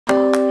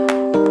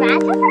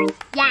grasshoppers?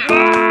 Yeah.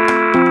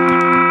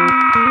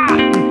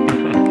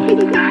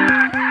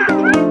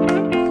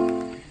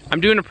 I'm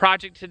doing a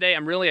project today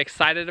I'm really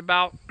excited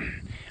about.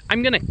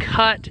 I'm gonna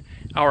cut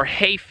our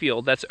hay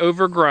field that's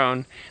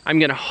overgrown. I'm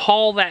gonna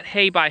haul that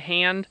hay by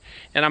hand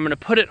and I'm gonna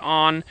put it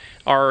on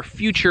our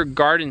future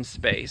garden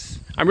space.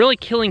 I'm really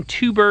killing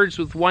two birds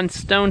with one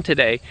stone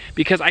today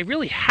because I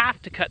really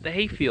have to cut the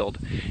hay field.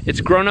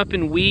 It's grown up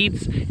in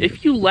weeds.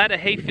 If you let a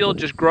hay field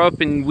just grow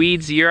up in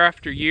weeds year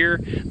after year,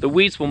 the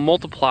weeds will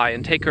multiply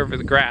and take over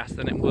the grass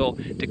and it will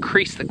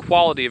decrease the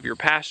quality of your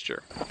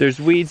pasture. There's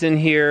weeds in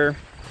here.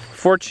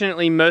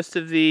 Fortunately, most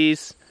of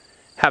these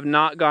have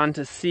not gone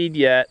to seed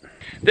yet.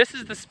 This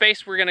is the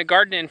space we're gonna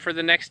garden in for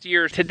the next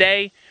year.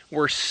 Today,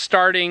 we're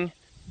starting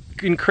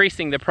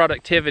increasing the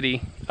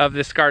productivity of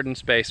this garden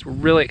space. We're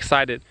really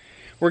excited.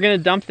 We're gonna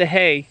dump the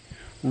hay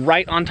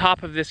right on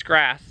top of this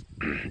grass,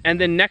 and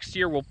then next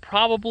year we'll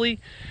probably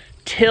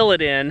till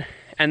it in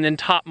and then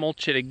top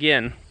mulch it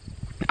again.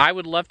 I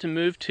would love to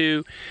move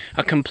to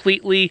a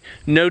completely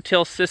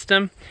no-till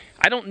system.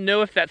 I don't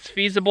know if that's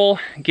feasible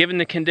given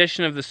the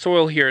condition of the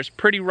soil here. It's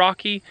pretty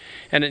rocky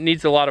and it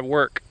needs a lot of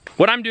work.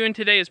 What I'm doing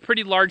today is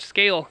pretty large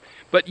scale,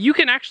 but you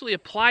can actually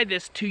apply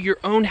this to your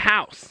own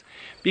house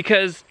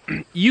because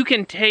you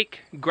can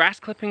take grass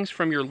clippings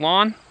from your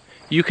lawn,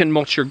 you can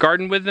mulch your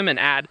garden with them and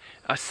add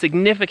a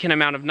significant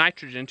amount of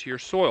nitrogen to your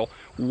soil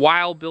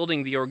while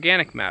building the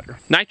organic matter.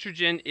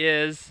 Nitrogen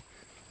is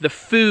the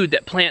food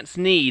that plants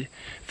need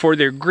for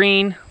their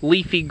green,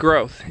 leafy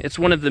growth. It's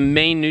one of the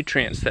main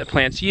nutrients that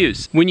plants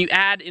use. When you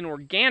add an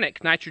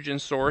organic nitrogen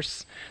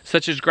source,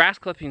 such as grass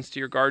clippings to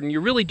your garden,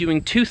 you're really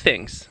doing two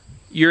things.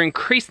 You're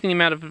increasing the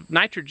amount of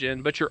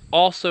nitrogen, but you're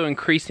also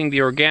increasing the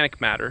organic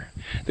matter.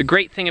 The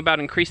great thing about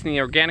increasing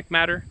the organic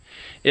matter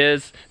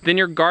is then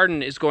your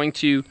garden is going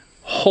to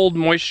hold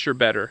moisture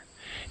better.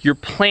 Your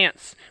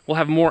plants will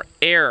have more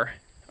air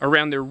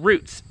around their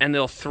roots and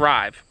they'll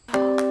thrive.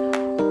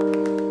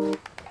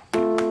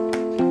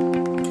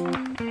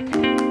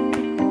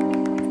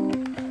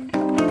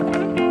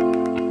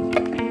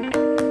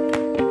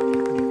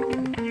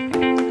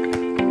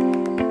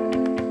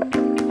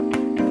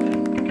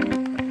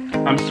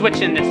 I'm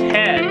switching this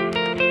head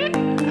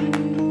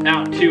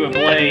out to a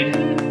blade.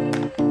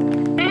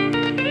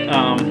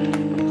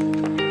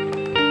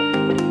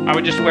 I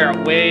would just wear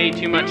way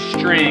too much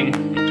string.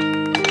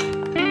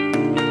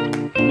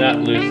 Nut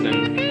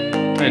loosen.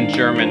 In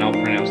German, I'll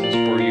pronounce this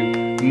for you.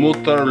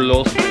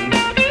 Mutterlosen.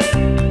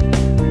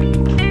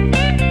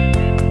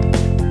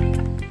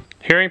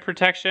 Hearing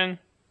protection,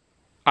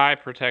 eye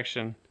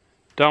protection.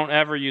 Don't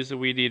ever use a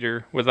weed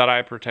eater without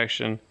eye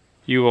protection.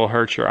 You will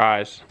hurt your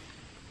eyes.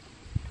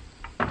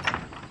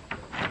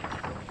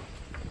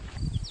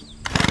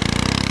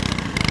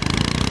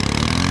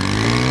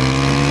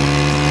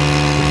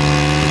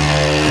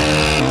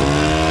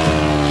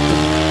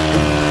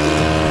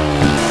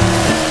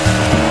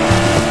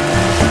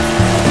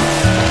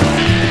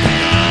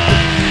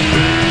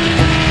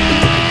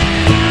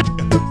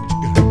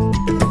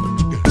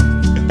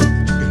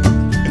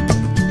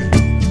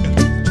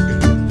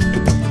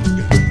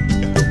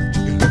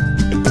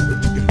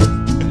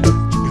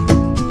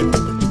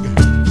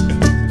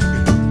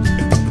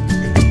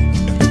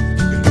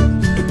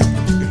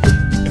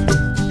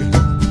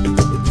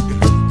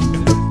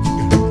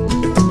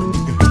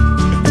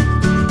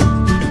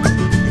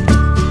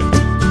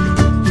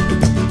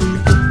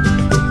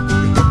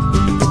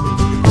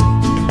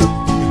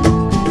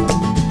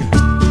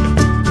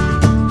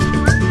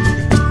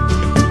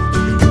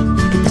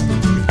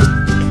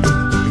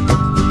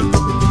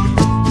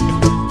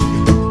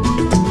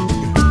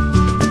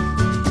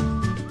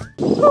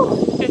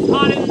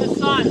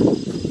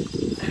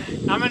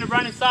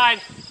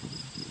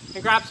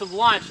 And grab some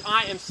lunch.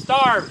 I am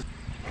starved.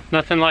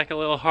 Nothing like a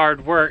little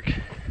hard work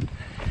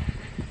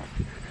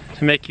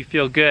to make you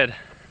feel good.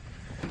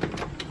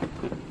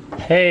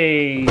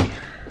 Hey.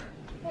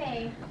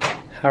 Hey.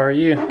 How are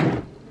you?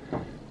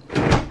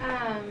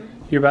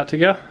 You're about to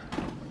go?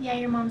 Yeah,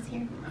 your mom's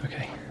here.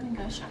 Okay. I'm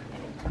gonna go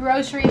shopping.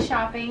 Grocery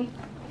shopping.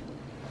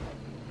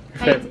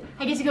 I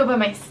get to go by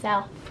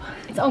myself.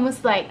 It's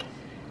almost like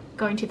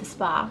going to the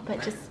spa,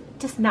 but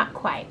just not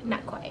quite.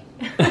 Not quite.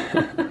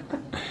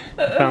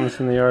 I found this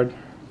in the yard.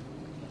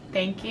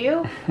 Thank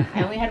you.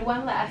 I only had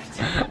one left.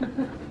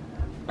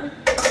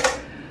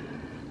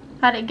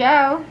 How'd it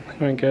go?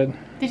 It went good.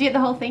 Did you get the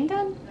whole thing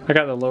done? I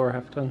got the lower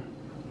half done.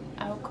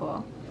 Oh,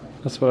 cool.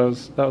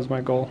 That was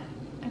my goal.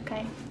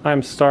 Okay.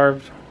 I'm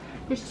starved.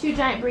 There's 2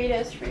 giant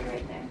burritos for you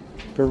right there.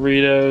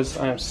 Burritos.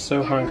 I am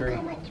so hungry.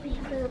 How much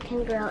bamboo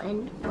can grow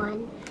in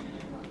one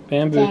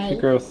Bamboo day? can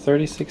grow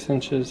 36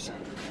 inches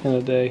in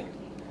a day.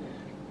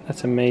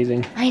 That's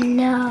amazing. I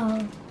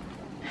know.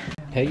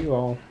 Hey, you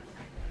all.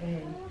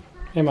 Hey.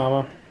 Hey,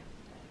 Mama.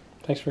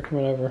 Thanks for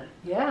coming over.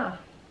 Yeah.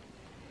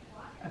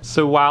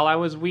 So while I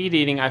was weed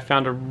eating, I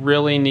found a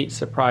really neat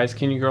surprise.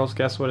 Can you girls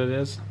guess what it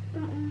is?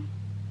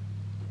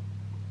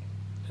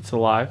 It's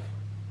alive.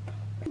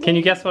 Can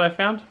you guess what I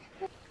found?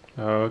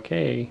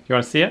 Okay. You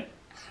want to see it?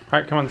 All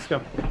right, come on, let's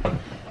go.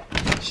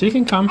 She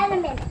can come. In a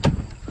minute.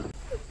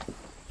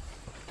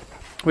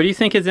 What do you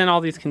think is in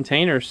all these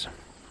containers?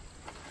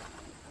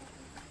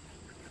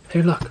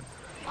 Hey, look.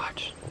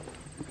 Watch.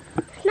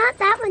 Not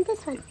that one,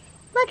 this one.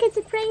 Look, it's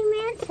a praying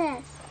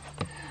mantis.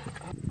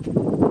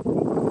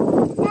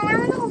 Dad, I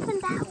want to open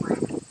that one.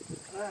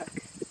 Look.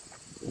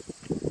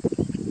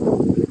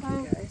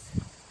 Guys.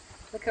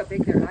 Look how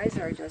big their eyes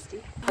are,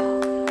 Justy.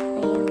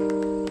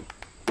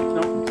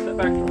 No, step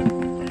back.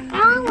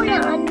 I want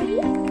it on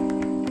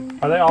me.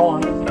 Are they all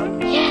on this stuff?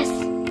 Yes.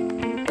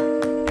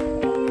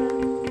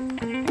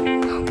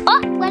 Oh,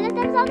 one of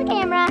them's on the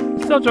camera.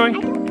 Still Joy.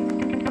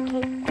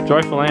 Okay.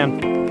 Joyful Ann.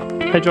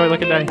 Hey Joy,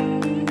 look at Daddy.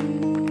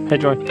 Hey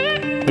Joy,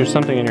 there's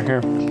something in your hair.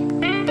 It's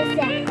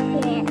that.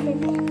 Yeah,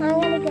 I'm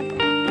gonna get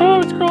that. Oh,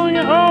 it's crawling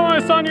out. Oh,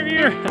 it's on your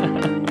ear.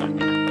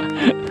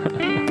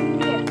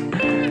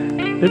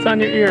 It's on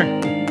your ear.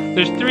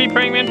 There's 3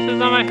 praying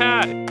mantises on my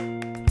hat.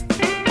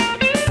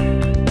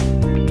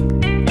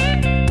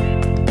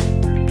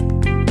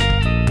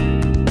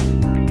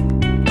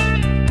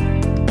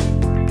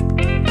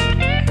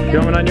 You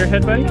want one on your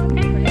head, buddy? Dad,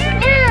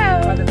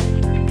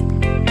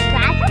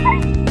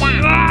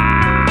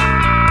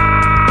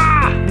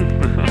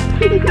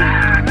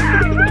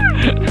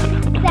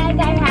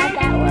 I had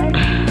that one.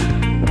 I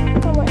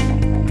want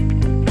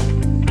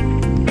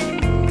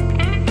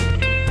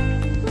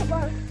that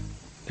one.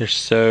 They're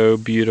so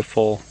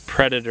beautiful.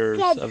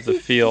 Predators of the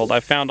field. I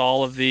found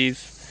all of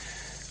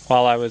these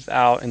while I was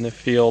out in the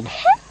field.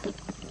 All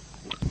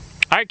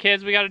right,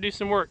 kids, we got to do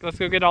some work. Let's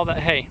go get all that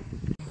hay.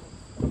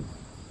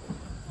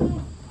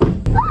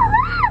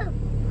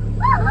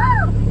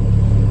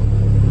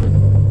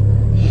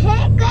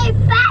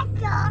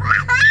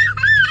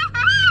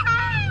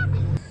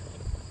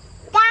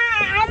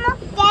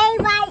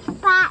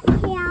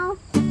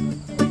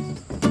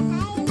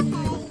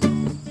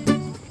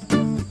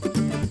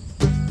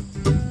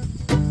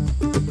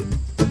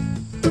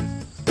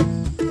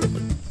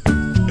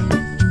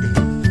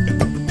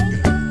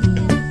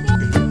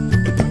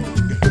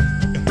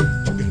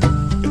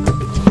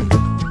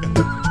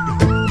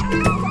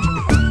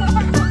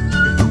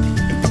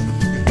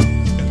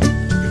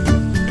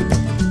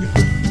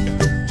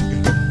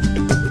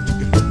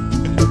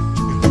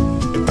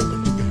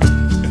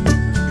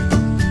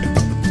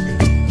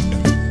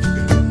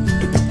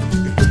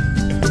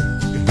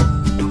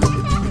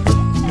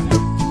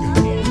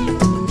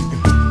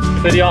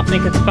 So do y'all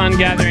think it's fun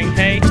gathering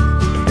hay?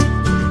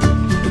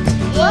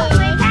 Well,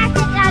 that's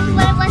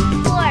what it was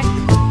for.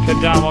 Good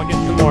job, I'll get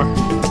some more.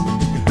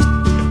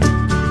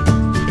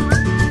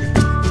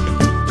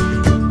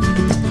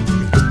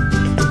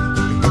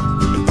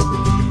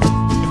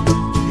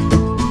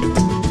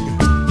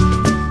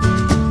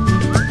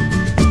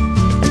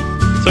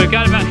 So we've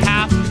got about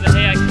half of the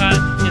hay I cut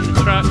in the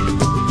truck.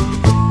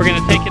 We're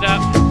gonna take it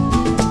up,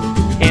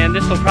 and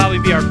this will probably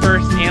be our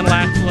first and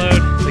last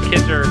load. The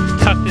kids are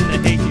tucked in the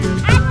hay here.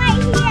 I'm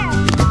right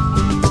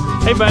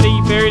here. Hey buddy,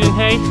 you buried in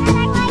hay? And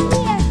I'm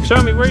right here.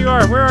 Show me where you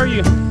are. Where are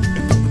you?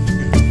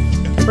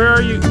 Where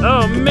are you?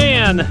 Oh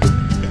man!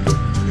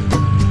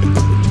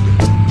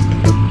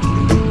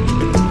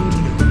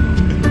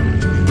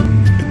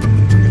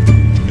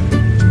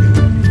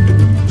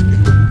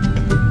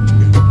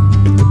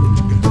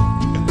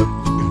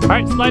 All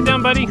right, slide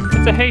down, buddy.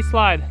 It's a hay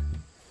slide.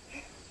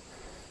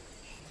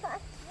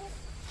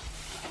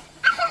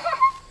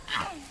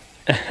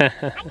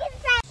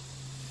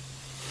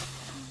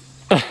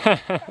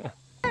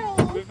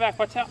 Move back,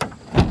 watch out.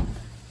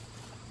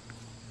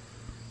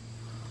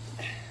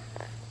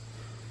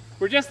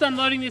 We're just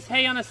unloading this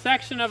hay on a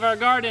section of our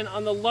garden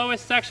on the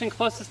lowest section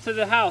closest to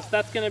the house.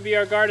 That's going to be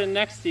our garden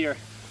next year.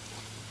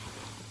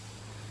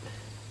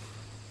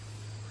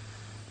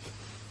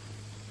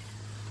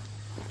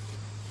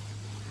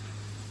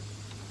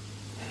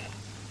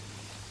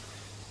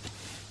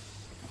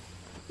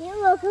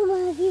 You're welcome,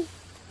 Maggie.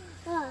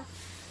 Oh,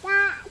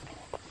 that.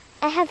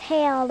 I have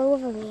hair all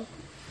over me.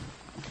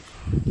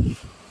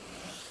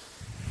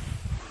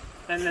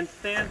 And then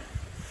stand.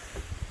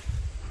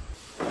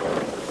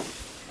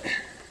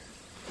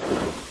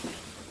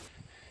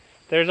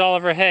 There's all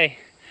of her hay.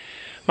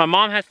 My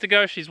mom has to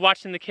go. She's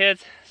watching the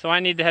kids, so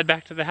I need to head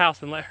back to the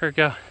house and let her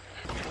go.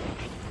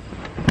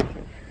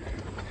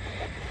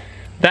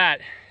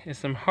 That is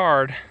some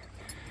hard,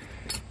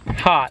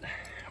 hot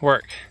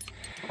work.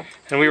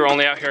 And we were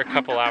only out here a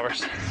couple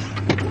hours.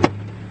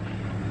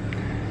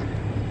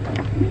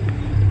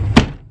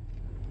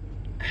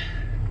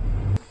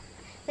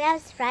 We have a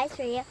surprise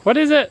for you. What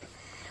is it?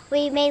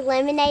 We made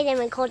lemonade and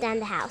we cooled down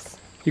the house.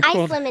 You Ice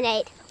cooled-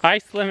 lemonade.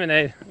 Ice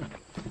lemonade.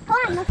 Come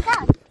on, let's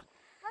go.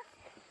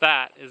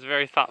 That is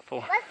very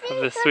thoughtful Let's see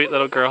of this who's sweet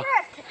little girl.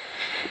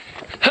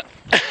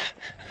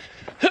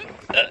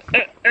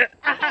 Okay,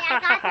 I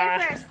got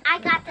there first. I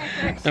got there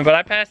first. But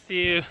I passed to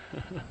you.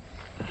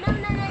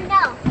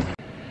 No.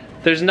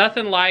 There's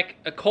nothing like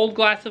a cold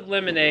glass of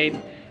lemonade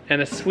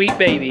and a sweet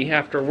baby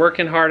after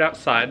working hard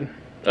outside.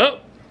 Oh!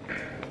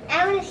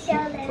 I want to show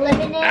them.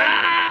 Lemonade.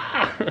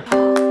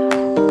 Ah!